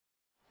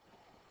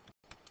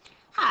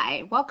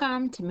Hi,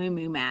 welcome to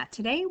MooMooMath.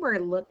 Today we're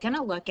going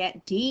to look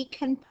at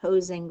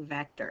decomposing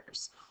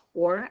vectors,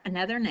 or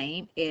another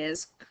name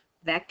is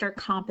vector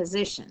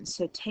composition.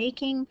 So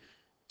taking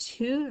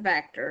two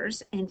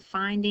vectors and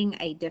finding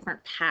a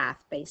different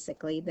path,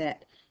 basically,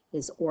 that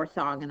is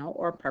orthogonal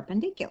or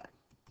perpendicular.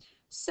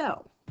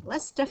 So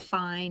let's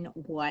define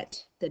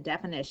what the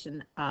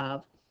definition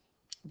of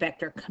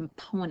vector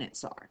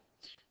components are.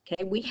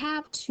 Okay, we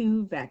have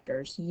two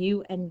vectors,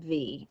 u and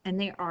v,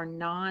 and they are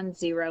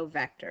non-zero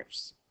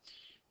vectors.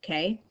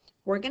 Okay,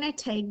 we're going to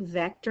take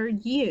vector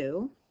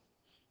u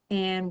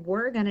and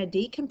we're going to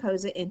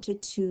decompose it into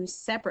two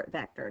separate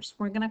vectors.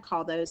 We're going to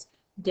call those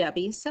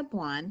w sub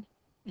 1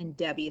 and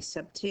w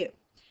sub 2.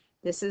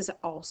 This is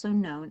also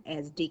known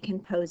as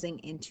decomposing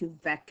into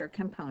vector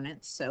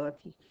components. So if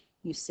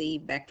you see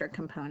vector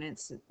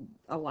components,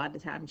 a lot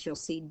of times you'll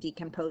see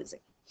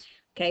decomposing.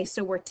 Okay,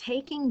 so we're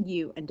taking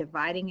u and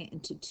dividing it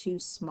into two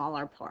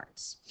smaller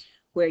parts,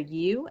 where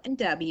u and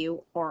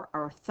w are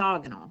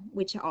orthogonal,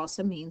 which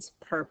also means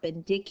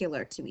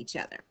perpendicular to each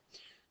other.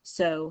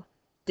 So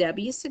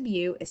w sub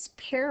u is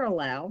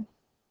parallel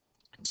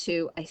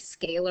to a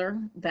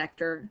scalar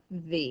vector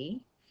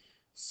v.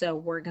 So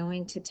we're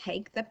going to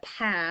take the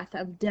path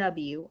of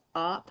w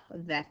up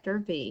vector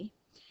v,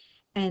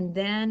 and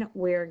then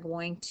we're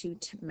going to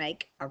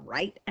make a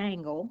right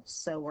angle.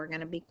 So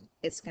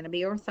it's going to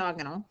be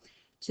orthogonal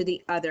to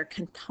the other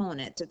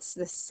component. It's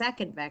the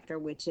second vector,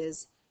 which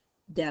is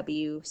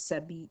w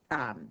sub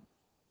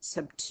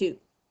 2.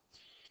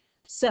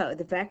 So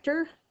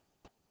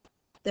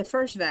the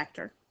first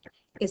vector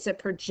is a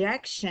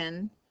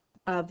projection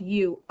of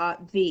u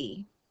up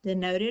v,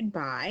 denoted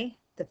by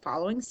the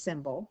following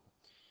symbol,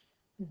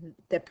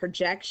 the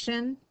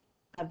projection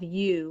of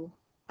u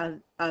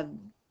on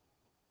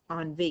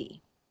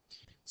v.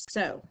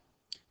 So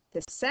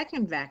the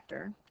second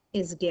vector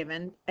is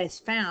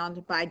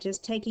found by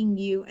just taking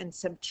u and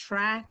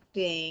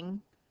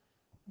subtracting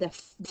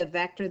the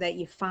vector that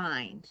you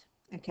find.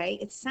 Okay,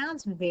 it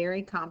sounds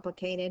very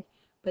complicated,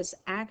 but it's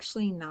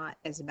actually not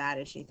as bad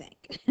as you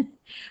think.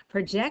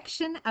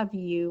 Projection of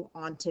u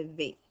onto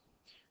v.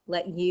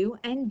 Let u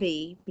and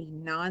v be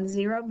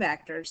non-zero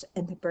vectors,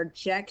 and the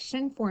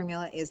projection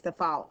formula is the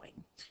following.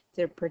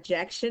 The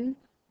projection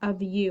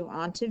of u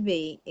onto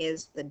v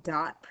is the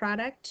dot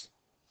product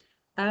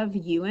of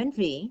u and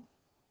v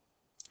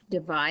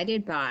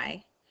divided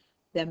by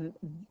the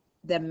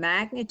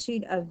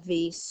magnitude of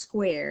v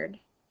squared.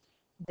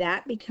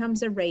 That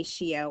becomes a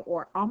ratio,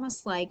 or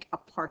almost like a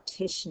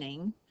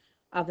partitioning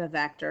of a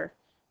vector,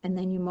 and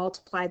then you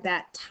multiply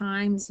that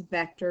times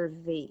vector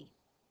v.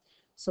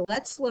 So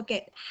let's look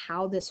at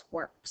how this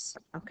works,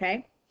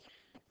 okay?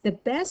 The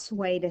best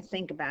way to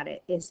think about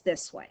it is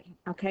this way,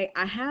 okay?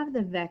 I have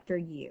the vector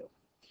u,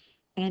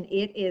 and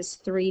it is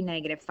 3,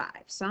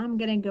 -5. So I'm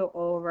going to go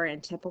over in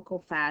typical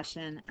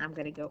fashion. I'm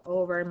going to go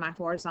over in my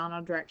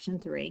horizontal direction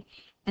 3,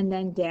 and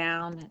then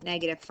down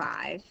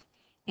 -5.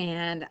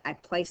 And I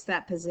place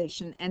that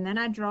position, and then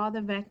I draw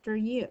the vector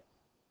u.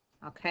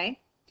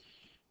 Okay?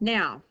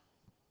 Now,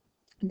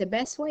 the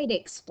best way to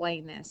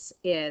explain this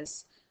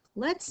is,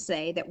 let's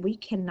say that we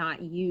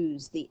cannot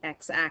use the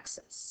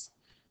x-axis.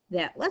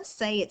 That let's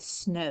say it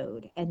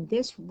snowed, and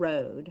this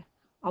road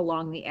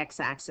along the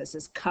x-axis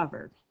is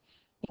covered,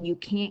 and you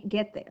can't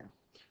get there.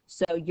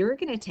 So you're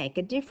going to take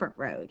a different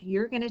road.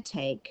 You're going to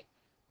take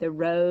the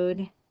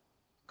road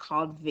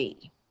called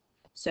v.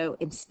 So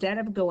instead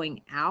of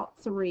going out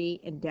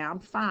 3 and down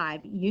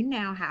 5, you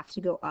now have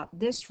to go up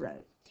this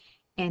road.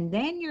 And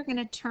then you're going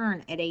to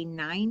turn at a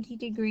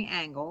 90-degree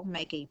angle,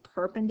 make a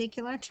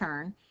perpendicular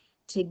turn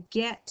to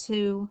get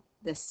to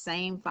the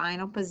same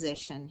final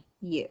position,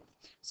 u.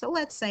 So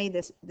let's say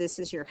this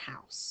is your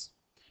house,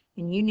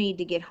 and you need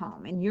to get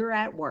home, and you're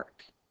at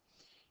work.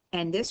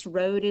 And this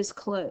road is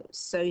closed.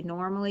 So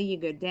normally you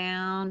go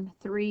down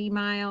 3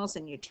 miles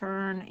and you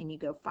turn and you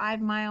go 5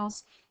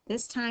 miles.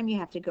 This time you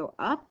have to go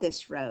up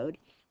this road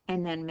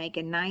and then make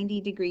a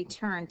 90-degree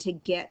turn to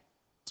get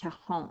to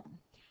home.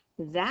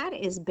 That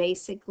is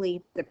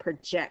basically the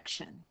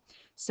projection.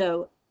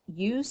 So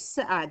w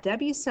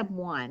sub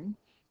 1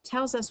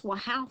 tells us, well,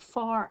 how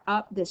far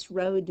up this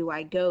road do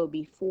I go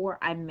before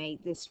I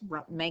make this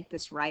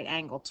right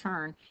angle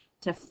turn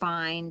to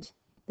find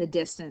the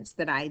distance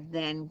that I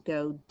then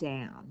go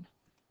down,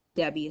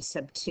 w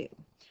sub 2.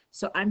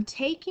 So I'm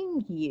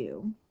taking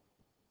u,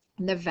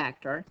 the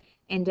vector,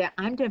 and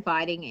I'm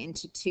dividing it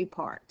into two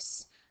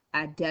parts,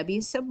 a w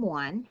sub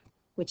 1,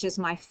 which is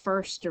my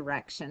first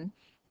direction,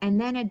 and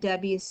then a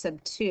w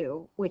sub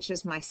 2, which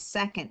is my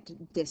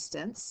second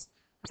distance,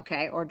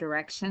 okay, or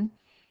direction,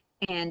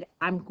 and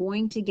I'm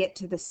going to get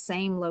to the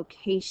same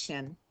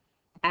location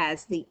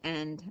as the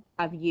end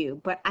of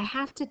u, but I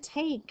have to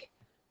take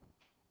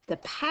the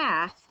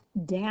path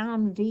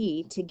down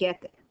v to get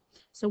there.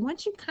 So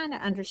once you kind of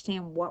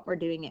understand what we're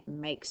doing, it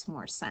makes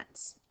more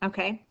sense.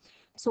 Okay,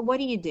 so what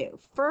do?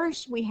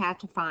 First, we have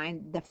to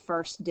find the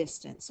first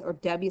distance, or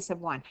w sub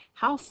 1.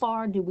 How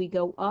far do we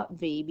go up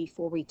v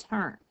before we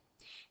turn?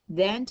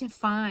 Then to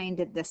find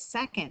the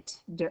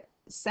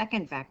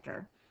second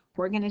vector,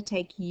 we're going to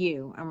take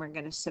u and we're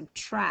going to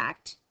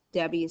subtract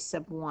w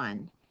sub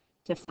 1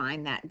 to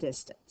find that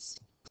distance,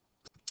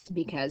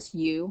 because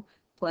u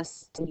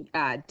plus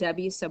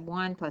w sub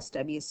 1 plus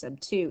w sub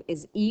 2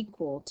 is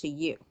equal to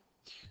u.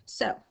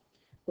 So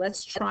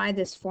let's try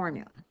this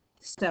formula.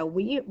 So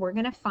we're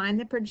going to find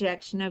the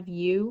projection of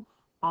u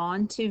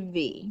onto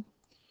v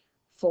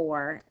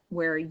for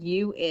where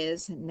u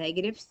is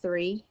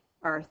 -3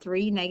 or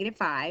 3,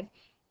 -5,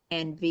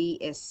 and v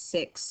is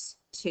 6,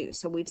 2.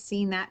 So we've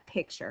seen that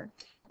picture.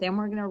 Then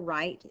we're going to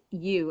write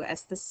u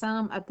as the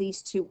sum of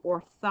these two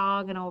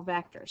orthogonal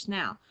vectors.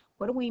 Now,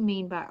 what do we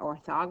mean by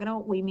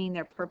orthogonal? We mean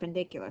they're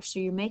perpendicular. So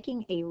you're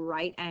making a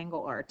right angle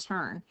or a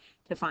turn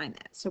to find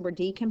that. So we're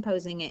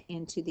decomposing it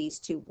into these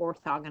two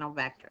orthogonal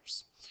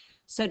vectors.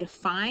 So to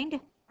find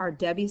our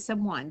w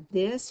sub 1,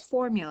 this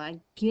formula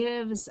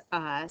gives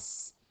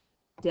us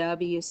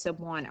w sub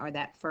 1, or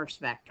that first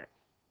vector.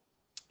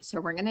 So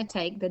we're going to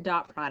take the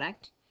dot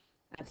product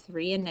of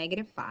 3 and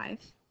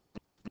 -5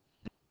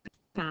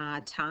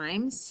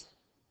 times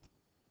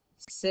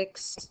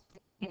 6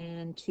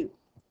 and 2.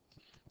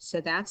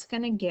 So that's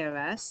going to give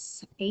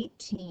us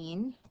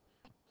 18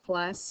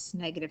 plus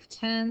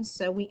 -10.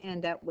 So we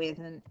end up with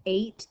an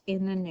 8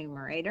 in the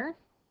numerator.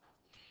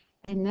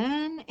 And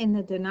then in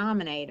the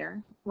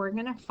denominator, we're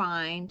going to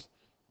find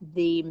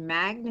the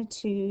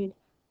magnitude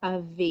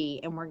of v,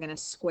 and we're going to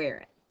square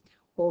it.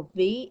 Well,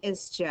 v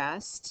is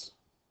just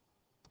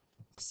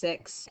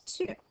 6,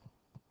 2.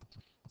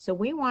 So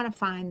we want to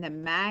find the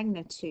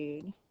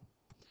magnitude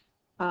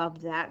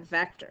of that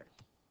vector.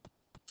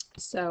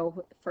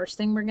 So first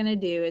thing we're going to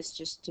do is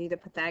just do the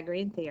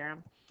Pythagorean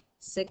Theorem.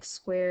 6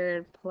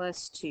 squared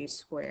plus 2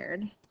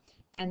 squared.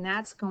 And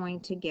that's going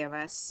to give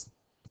us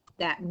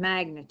that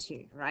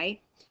magnitude,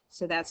 right?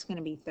 So that's going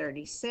to be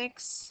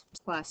 36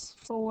 plus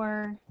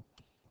 4.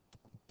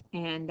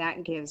 And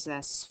that gives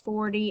us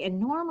 40. And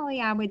normally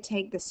I would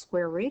take the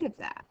square root of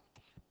that.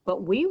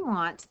 But we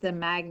want the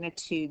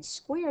magnitude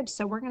squared,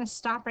 so we're going to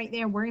stop right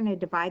there. We're going to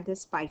divide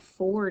this by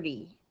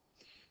 40.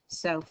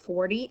 So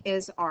 40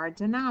 is our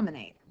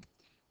denominator.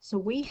 So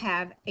we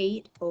have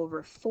 8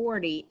 over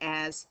 40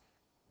 as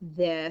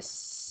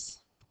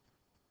this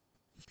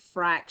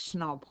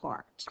fractional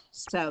part.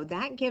 So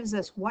that gives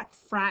us what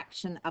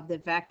fraction of the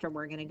vector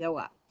we're going to go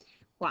up.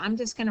 Well, I'm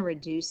just going to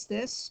reduce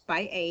this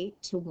by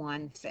 8 to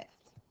 1/5.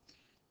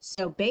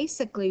 So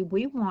basically,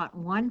 we want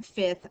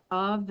 1/5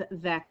 of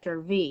vector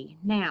v.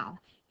 Now,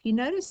 if you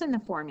notice in the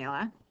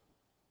formula,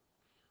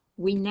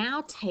 we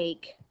now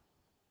take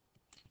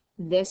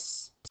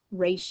this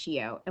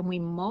ratio and we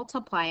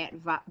multiply it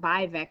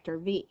by vector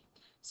v.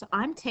 So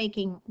I'm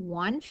taking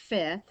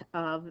 1/5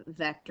 of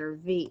vector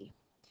v.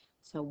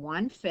 So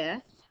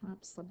 1/5,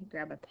 oops, let me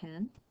grab a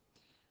pen,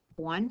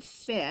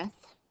 1/5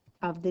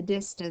 of the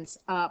distance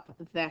up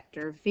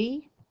vector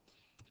v.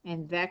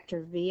 And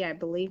vector v, I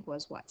believe,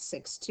 was what?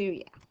 6, 2,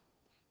 yeah.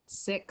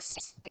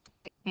 6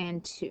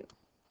 and 2.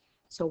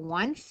 So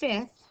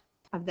 1/5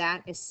 of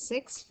that is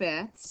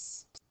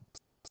 6/5,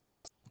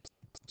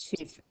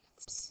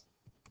 2/5.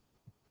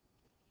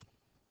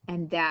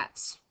 And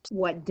that's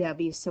what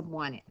w sub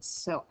 1 is.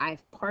 So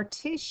I've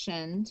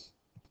partitioned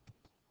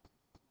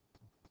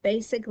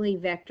basically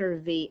vector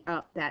v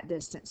up that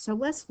distance. So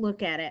let's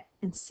look at it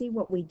and see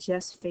what we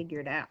just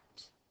figured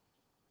out.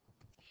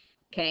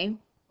 Okay.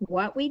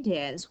 What we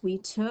did is we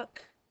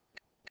took,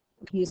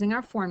 using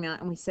our formula,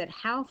 and we said,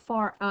 how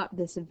far up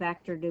this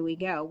vector do we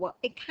go? Well,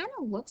 it kind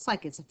of looks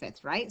like it's a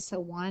fifth, right? So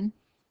 1,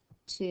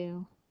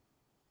 2,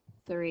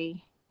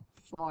 3,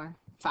 4,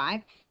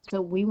 5.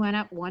 So we went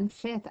up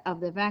 1/5 of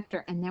the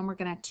vector, and then we're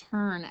going to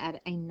turn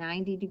at a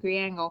 90-degree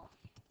angle,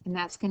 and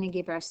that's going to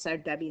give us our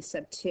w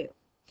sub 2.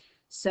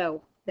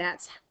 So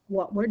that's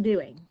what we're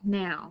doing.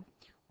 Now,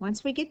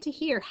 once we get to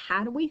here,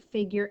 how do we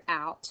figure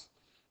out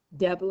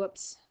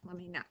whoops, let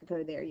me not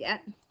go there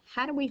yet.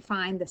 How do we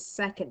find the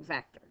second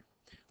vector?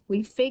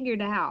 We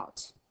figured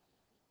out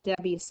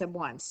w sub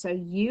 1. So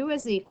u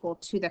is equal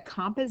to the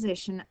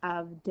composition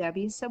of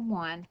w sub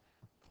 1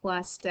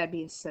 plus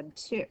w sub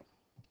 2.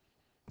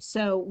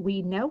 So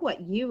we know what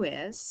u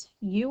is.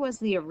 U was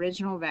the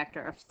original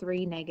vector of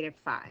 3,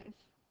 -5.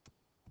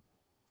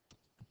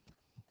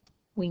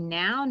 We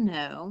now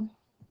know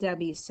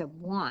w sub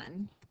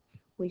 1.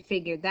 We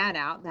figured that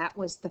out. That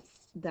was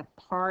the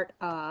part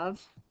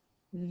of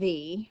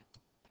v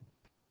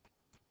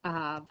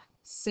of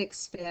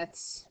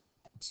 6/5,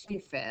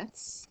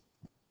 2/5.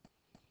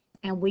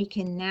 And we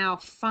can now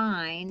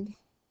find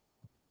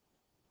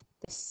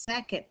the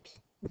second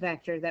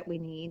vector that we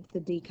need, the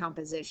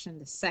decomposition,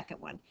 the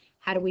second one.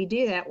 How do we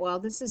do that? Well,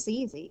 this is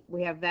easy.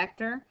 We have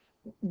vector.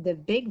 The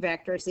big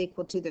vector is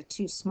equal to the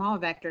two small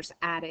vectors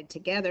added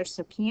together.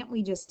 So can't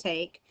we just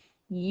take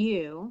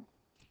u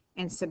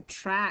and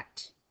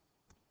subtract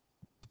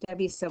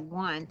w sub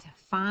 1 to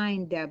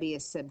find w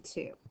sub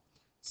 2?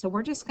 So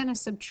we're just going to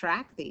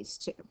subtract these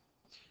two.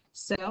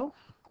 So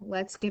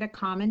let's get a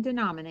common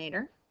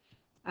denominator.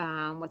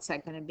 What's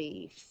that going to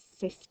be?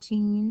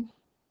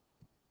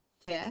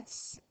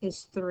 15/5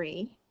 is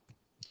 3.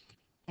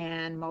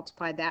 and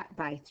multiply that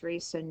by 3.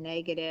 So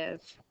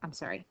negative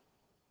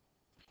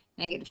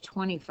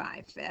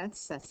 25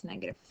 fifths. That's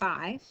negative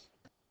 5.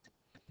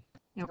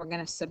 And we're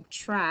going to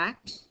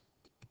subtract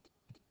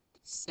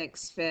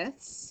 6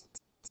 fifths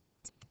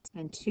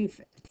and 2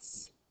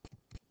 fifths.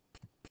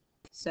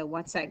 So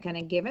what's that going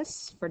to give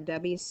us for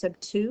W sub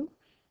 2?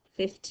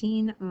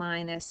 15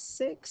 minus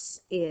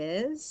 6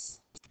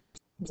 is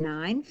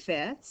 9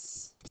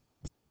 fifths.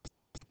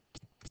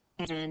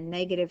 And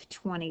negative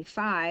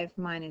 25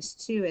 minus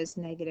 2 is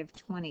negative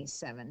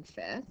 27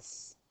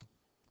 fifths.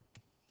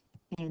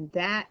 And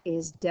that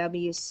is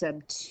W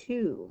sub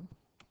 2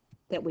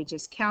 that we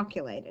just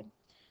calculated.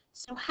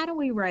 So how do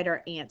we write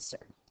our answer?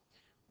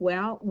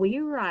 Well, we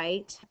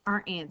write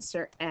our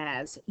answer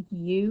as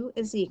U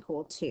is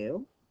equal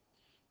to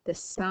the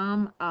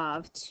sum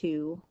of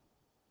two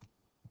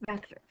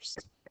vectors.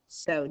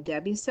 So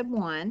W sub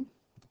 1,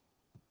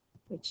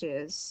 which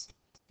is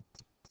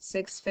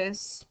 6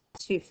 fifths,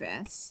 2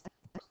 fifths,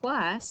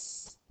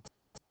 plus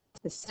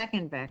the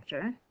second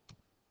vector,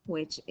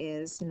 which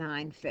is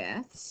 9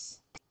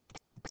 fifths,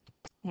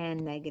 and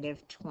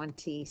negative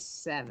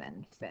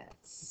 27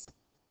 fifths.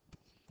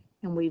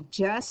 And we've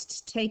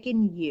just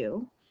taken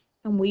U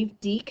and we've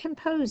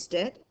decomposed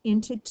it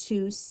into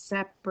two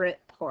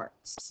separate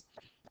parts.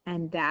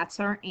 And that's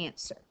our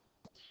answer.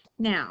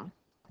 Now,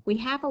 we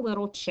have a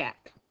little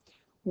check.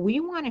 We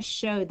want to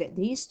show that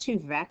these two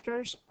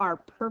vectors are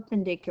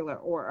perpendicular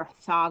or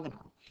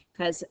orthogonal,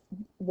 because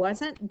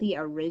wasn't the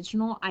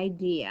original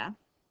idea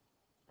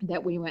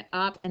that we went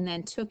up and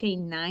then took a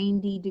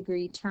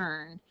 90-degree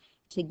turn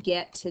to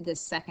get to the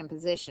second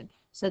position?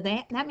 So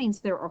that means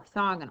they're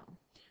orthogonal.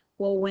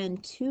 Well, when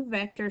two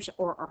vectors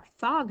are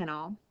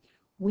orthogonal,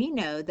 we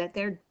know that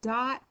their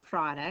dot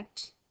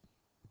product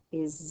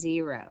is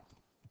 0.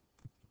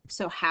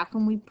 So how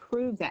can we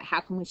prove that? How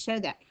can we show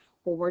that?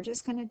 Well, we're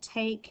just going to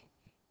take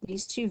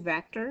these two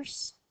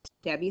vectors,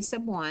 W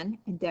sub 1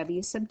 and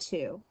W sub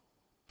 2,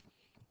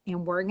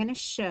 and we're going to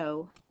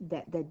show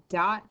that the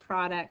dot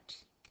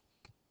product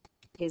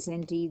is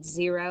indeed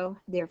 0,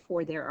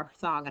 therefore they're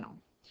orthogonal.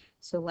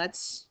 So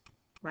let's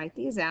write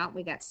these out.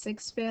 We got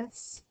 6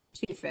 fifths,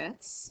 2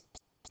 fifths,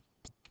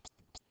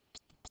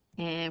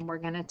 and we're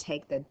going to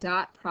take the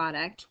dot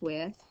product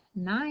with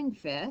 9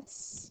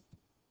 fifths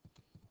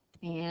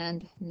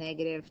and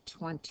negative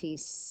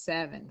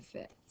 27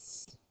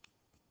 fifths.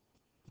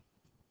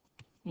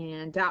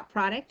 And dot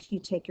product, you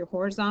take your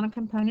horizontal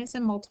components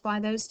and multiply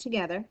those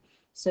together.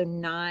 So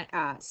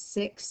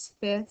 6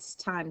 fifths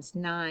times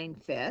 9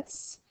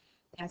 fifths.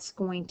 That's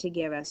going to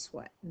give us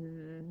what?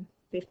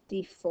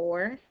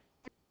 54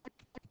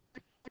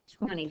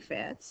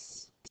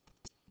 25ths.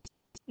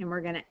 And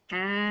we're going to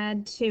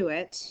add to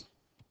it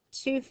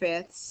 2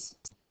 fifths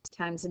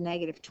times a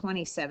negative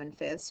 27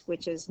 fifths,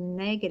 which is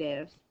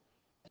negative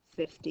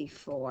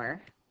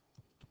 54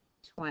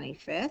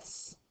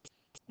 25ths.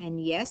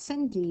 And yes,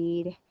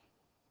 indeed,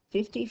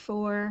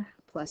 54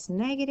 plus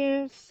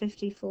negative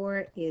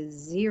 54 is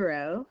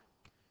 0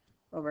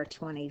 over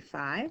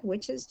 25,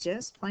 which is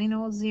just plain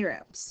old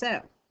 0.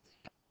 So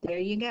there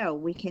you go.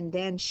 We can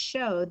then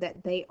show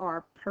that they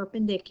are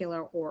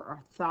perpendicular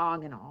or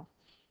orthogonal,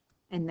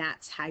 and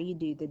that's how you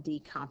do the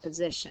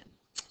decomposition.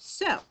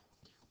 So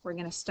we're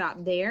going to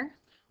stop there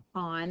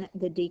on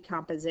the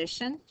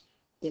decomposition.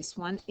 This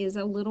one is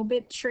a little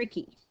bit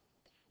tricky,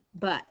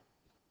 but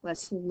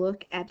let's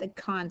look at the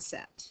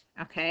concept,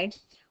 okay?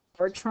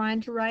 We're trying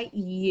to write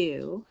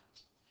U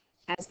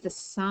as the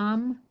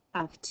sum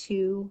of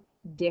two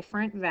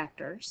different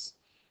vectors,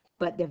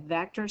 but the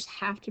vectors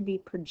have to be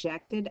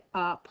projected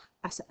up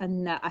a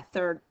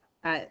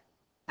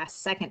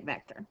second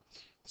vector.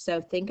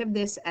 So think of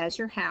this as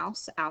your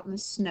house out in the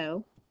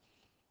snow.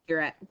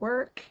 You're at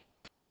work,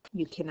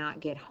 you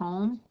cannot get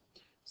home,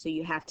 so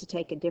you have to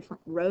take a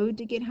different road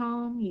to get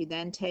home. You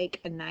then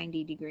take a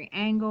 90-degree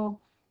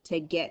angle to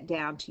get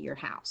down to your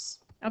house.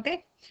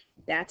 Okay,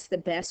 that's the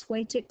best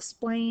way to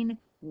explain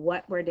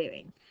what we're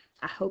doing.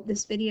 I hope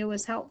this video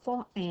was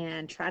helpful,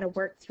 and try to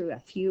work through a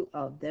few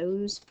of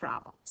those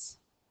problems.